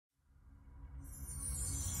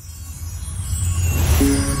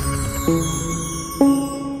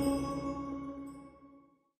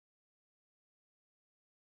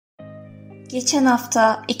Geçen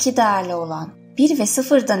hafta iki değerli olan, 1 ve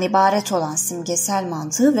 0'dan ibaret olan simgesel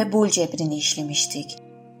mantığı ve bul cebrini işlemiştik.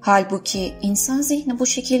 Halbuki insan zihni bu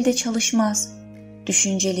şekilde çalışmaz.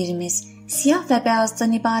 Düşüncelerimiz siyah ve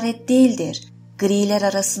beyazdan ibaret değildir. Griler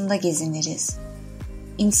arasında geziniriz.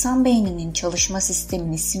 İnsan beyninin çalışma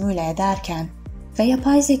sistemini simüle ederken ve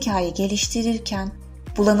yapay zekayı geliştirirken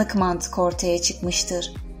bulanık mantık ortaya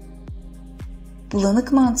çıkmıştır.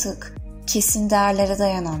 Bulanık mantık, kesin değerlere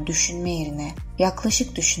dayanan düşünme yerine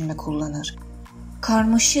yaklaşık düşünme kullanır.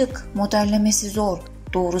 Karmaşık, modellemesi zor,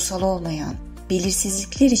 doğrusal olmayan,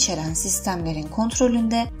 belirsizlikler içeren sistemlerin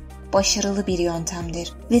kontrolünde başarılı bir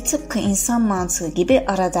yöntemdir ve tıpkı insan mantığı gibi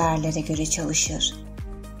ara değerlere göre çalışır.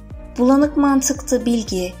 Bulanık mantıkta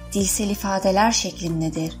bilgi, dilsel ifadeler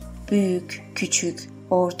şeklindedir. Büyük, küçük,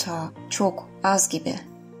 orta, çok, az gibi.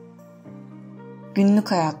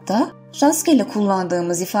 Günlük hayatta rastgele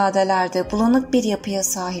kullandığımız ifadelerde bulanık bir yapıya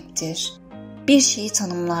sahiptir. Bir şeyi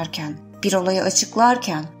tanımlarken, bir olayı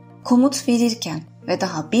açıklarken, komut verirken ve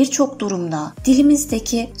daha birçok durumda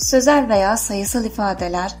dilimizdeki sözel veya sayısal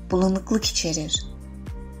ifadeler bulanıklık içerir.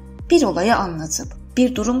 Bir olayı anlatıp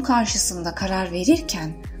bir durum karşısında karar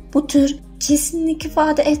verirken bu tür kesinlik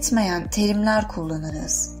ifade etmeyen terimler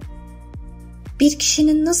kullanırız. Bir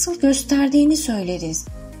kişinin nasıl gösterdiğini söyleriz.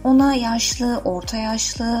 Ona yaşlı, orta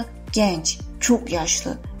yaşlı, genç, çok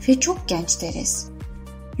yaşlı ve çok genç deriz.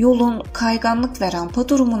 Yolun kayganlık ve rampa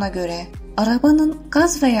durumuna göre arabanın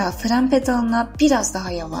gaz veya fren pedalına biraz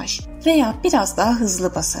daha yavaş veya biraz daha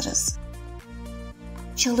hızlı basarız.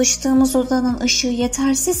 Çalıştığımız odanın ışığı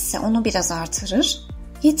yetersizse onu biraz artırır,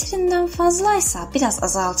 yeterinden fazlaysa biraz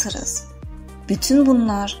azaltırız. Bütün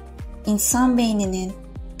bunlar insan beyninin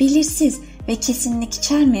belirsiz ve kesinlik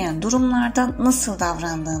içermeyen durumlarda nasıl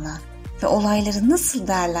davrandığına ve olayları nasıl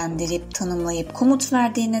değerlendirip tanımlayıp komut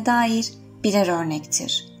verdiğine dair birer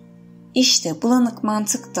örnektir. İşte bulanık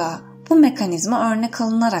mantık da bu mekanizma örnek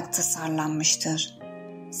alınarak tasarlanmıştır.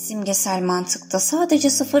 Simgesel mantıkta sadece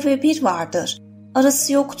 0 ve 1 vardır.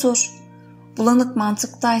 Arası yoktur. Bulanık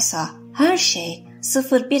mantıktaysa her şey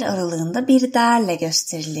 0-1 aralığında bir değerle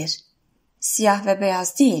gösterilir. Siyah ve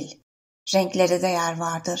beyaz değil, renklere de yer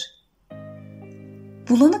vardır.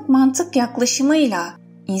 Bulanık mantık yaklaşımıyla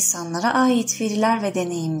insanlara ait veriler ve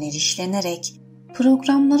deneyimler işlenerek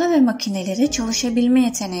programlara ve makinelere çalışabilme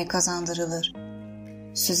yeteneği kazandırılır.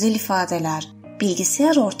 Sözel ifadeler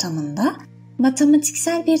bilgisayar ortamında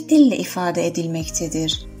matematiksel bir dille ifade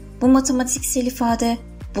edilmektedir. Bu matematiksel ifade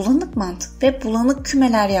bulanık mantık ve bulanık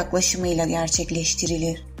kümeler yaklaşımıyla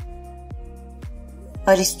gerçekleştirilir.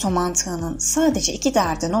 Aristo mantığının sadece iki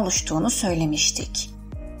değerden oluştuğunu söylemiştik.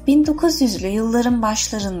 1900'lü yılların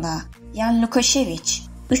başlarında Jan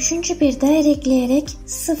Lukasiewicz üçüncü bir değer ekleyerek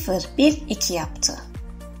 0, 1, 2 yaptı.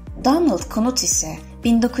 Donald Knuth ise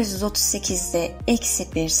 1938'de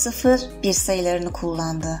 -1, 0, 1 sayılarını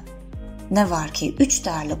kullandı. Ne var ki 3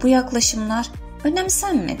 değerli bu yaklaşımlar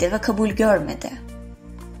önemsenmedi ve kabul görmedi.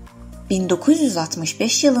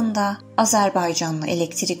 1965 yılında Azerbaycanlı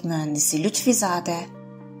elektrik mühendisi Lütfi Zade,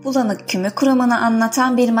 bulanık küme kuramını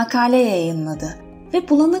anlatan bir makale yayınladı ve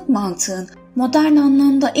bulanık mantığın modern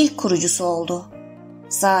anlamda ilk kurucusu oldu.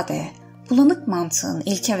 Zade, bulanık mantığın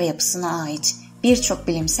ilke ve yapısına ait birçok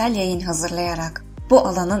bilimsel yayın hazırlayarak bu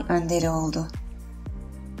alanın önderi oldu.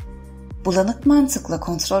 Bulanık mantıkla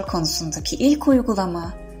kontrol konusundaki ilk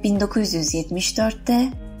uygulama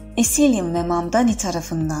 1974'te Eselian ve Mamdani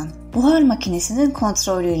tarafından buhar makinesinin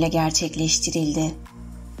kontrolüyle gerçekleştirildi.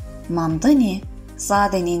 Mamdani,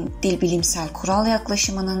 Zade'nin dilbilimsel kural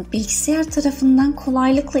yaklaşımının bilgisayar tarafından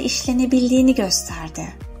kolaylıkla işlenebildiğini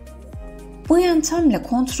gösterdi. Bu yöntemle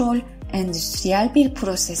kontrol endüstriyel bir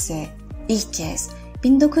prosese ilk kez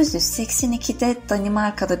 1982'de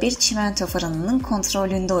Danimarka'da bir çimento fırınının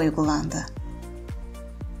kontrolünde uygulandı.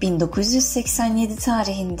 1987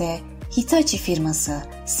 tarihinde Hitachi firması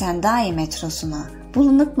Sendai metrosuna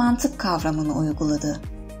bulanık mantık kavramını uyguladı.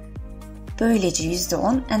 Böylece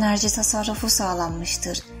 %10 enerji tasarrufu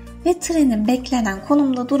sağlanmıştır ve trenin beklenen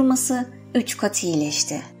konumda durması 3 kat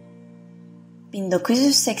iyileşti.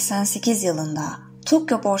 1988 yılında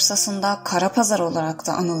Tokyo borsasında kara pazar olarak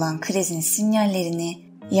da anılan krizin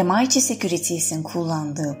sinyallerini Yamaichi Securities'in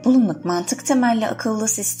kullandığı bulanık mantık temelli akıllı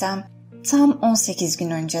sistem tam 18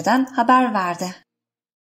 gün önceden haber verdi.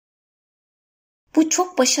 Bu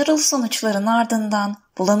çok başarılı sonuçların ardından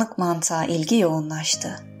bulanık mantığa ilgi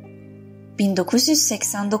yoğunlaştı.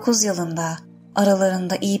 1989 yılında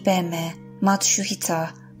aralarında IBM, Matsushita,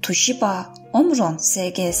 Toshiba, Omron,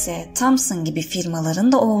 SGS, Thomson gibi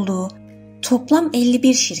firmaların da olduğu toplam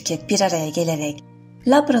 51 şirket bir araya gelerek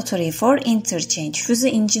Laboratory for Interchange Fuzzy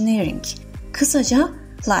Engineering, kısaca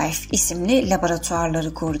Life isimli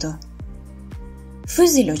laboratuvarları kurdu.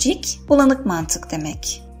 Fizyolojik, bulanık mantık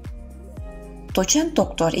demek. Doçent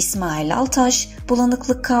Doktor İsmail Altaş,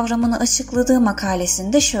 bulanıklık kavramını açıkladığı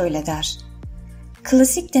makalesinde şöyle der.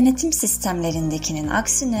 Klasik denetim sistemlerindekinin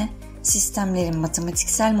aksine, sistemlerin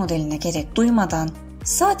matematiksel modeline gerek duymadan,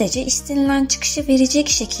 sadece istenilen çıkışı verecek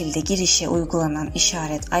şekilde girişe uygulanan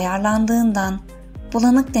işaret ayarlandığından,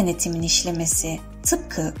 bulanık denetimin işlemesi,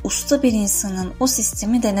 tıpkı usta bir insanın o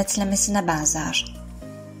sistemi denetlemesine benzer.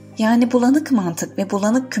 Yani bulanık mantık ve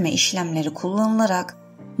bulanık küme işlemleri kullanılarak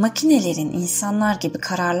makinelerin insanlar gibi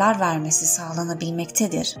kararlar vermesi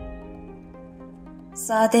sağlanabilmektedir.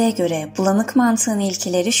 Zade'ye göre bulanık mantığın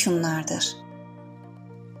ilkeleri şunlardır.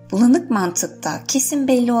 Bulanık mantıkta kesin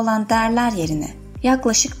belli olan değerler yerine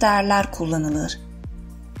yaklaşık değerler kullanılır.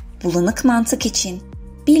 Bulanık mantık için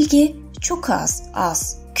bilgi çok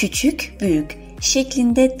az, küçük, büyük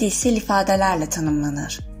şeklinde dilsel ifadelerle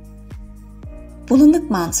tanımlanır.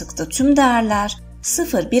 Bulanık mantıkta tüm değerler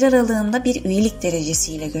 0-1 aralığında bir üyelik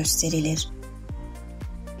derecesiyle gösterilir.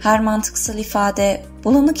 Her mantıksal ifade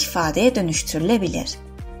bulanık ifadeye dönüştürülebilir.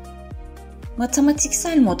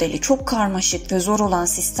 Matematiksel modeli çok karmaşık ve zor olan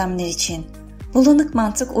sistemler için bulanık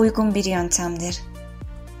mantık uygun bir yöntemdir.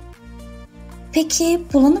 Peki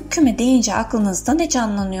bulanık küme deyince aklınızda ne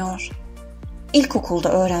canlanıyor?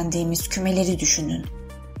 İlkokulda öğrendiğimiz kümeleri düşünün.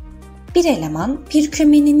 Bir eleman bir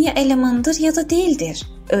kümenin ya elemanıdır ya da değildir.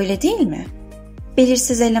 Öyle değil mi?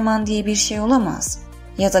 Belirsiz eleman diye bir şey olamaz.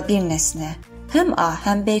 Ya da bir nesne hem A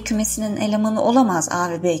hem B kümesinin elemanı olamaz A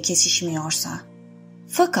ve B kesişmiyorsa.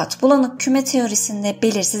 Fakat bulanık küme teorisinde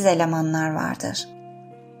belirsiz elemanlar vardır.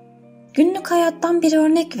 Günlük hayattan bir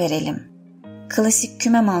örnek verelim. Klasik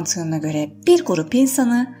küme mantığına göre bir grup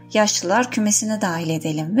insanı yaşlılar kümesine dahil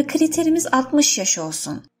edelim ve kriterimiz 60 yaş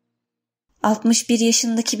olsun. 61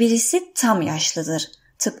 yaşındaki birisi tam yaşlıdır.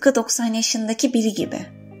 Tıpkı 90 yaşındaki biri gibi.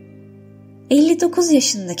 59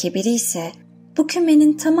 yaşındaki biri ise bu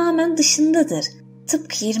kümenin tamamen dışındadır.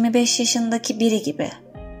 Tıpkı 25 yaşındaki biri gibi.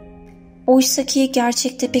 Oysaki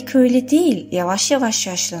gerçekte pek öyle değil. Yavaş yavaş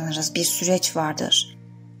yaşlanırız, bir süreç vardır.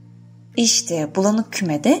 İşte bulanık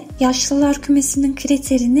kümede yaşlılar kümesinin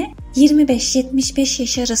kriterini 25-75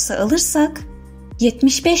 yaş arası alırsak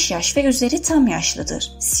 75 yaş ve üzeri tam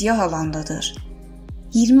yaşlıdır, siyah alandadır.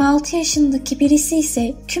 26 yaşındaki birisi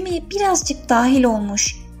ise kümeye birazcık dahil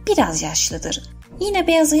olmuş, biraz yaşlıdır. Yine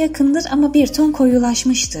beyaza yakındır ama bir ton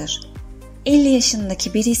koyulaşmıştır. 50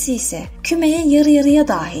 yaşındaki birisi ise kümeye yarı yarıya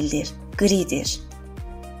dahildir, gridir.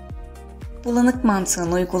 Bulanık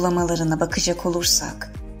mantığın uygulamalarına bakacak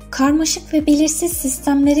olursak, karmaşık ve belirsiz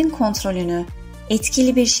sistemlerin kontrolünü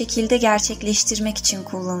etkili bir şekilde gerçekleştirmek için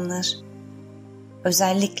kullanılır.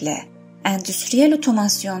 Özellikle endüstriyel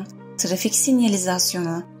otomasyon, trafik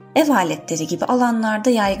sinyalizasyonu, ev aletleri gibi alanlarda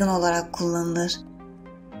yaygın olarak kullanılır.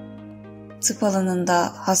 Tıp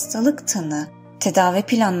alanında hastalık tanı, tedavi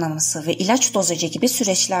planlaması ve ilaç dozajı gibi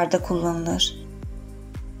süreçlerde kullanılır.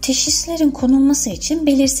 Teşhislerin konulması için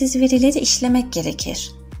belirsiz verileri işlemek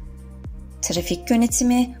gerekir. Trafik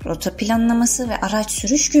yönetimi, rota planlaması ve araç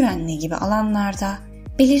sürüş güvenliği gibi alanlarda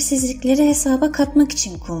belirsizlikleri hesaba katmak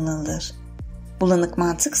için kullanılır. Bulanık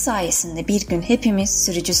mantık sayesinde bir gün hepimiz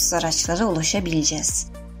sürücüsüz araçlara ulaşabileceğiz.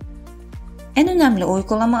 En önemli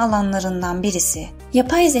uygulama alanlarından birisi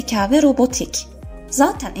yapay zeka ve robotik.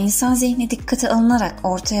 Zaten insan zihni dikkate alınarak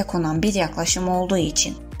ortaya konan bir yaklaşım olduğu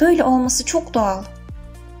için böyle olması çok doğal.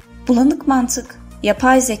 Bulanık mantık,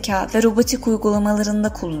 yapay zeka ve robotik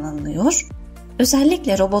uygulamalarında kullanılıyor.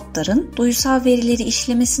 Özellikle robotların duysal verileri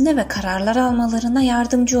işlemesine ve kararlar almalarına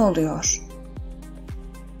yardımcı oluyor.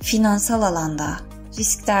 Finansal alanda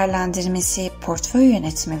risk değerlendirmesi, portföy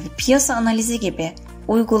yönetimi ve piyasa analizi gibi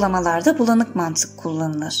uygulamalarda bulanık mantık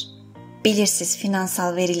kullanılır. Belirsiz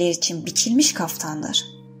finansal veriler için biçilmiş kaftandır.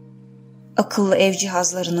 Akıllı ev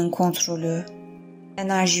cihazlarının kontrolü,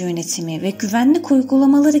 enerji yönetimi ve güvenlik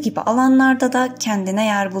uygulamaları gibi alanlarda da kendine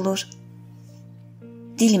yer bulur.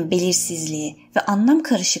 Dilin belirsizliği ve anlam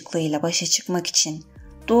karışıklığıyla başa çıkmak için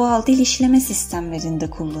doğal dil işleme sistemlerinde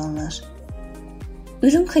kullanılır.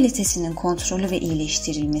 Ürün kalitesinin kontrolü ve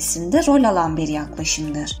iyileştirilmesinde rol alan bir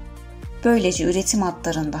yaklaşımdır. Böylece üretim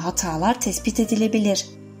hatlarında hatalar tespit edilebilir.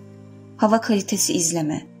 Hava kalitesi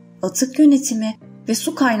izleme, atık yönetimi ve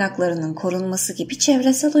su kaynaklarının korunması gibi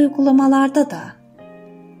çevresel uygulamalarda da.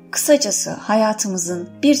 Kısacası hayatımızın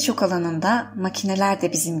birçok alanında makineler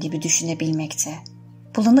de bizim gibi düşünebilmekte.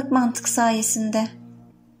 Bulanık mantık sayesinde.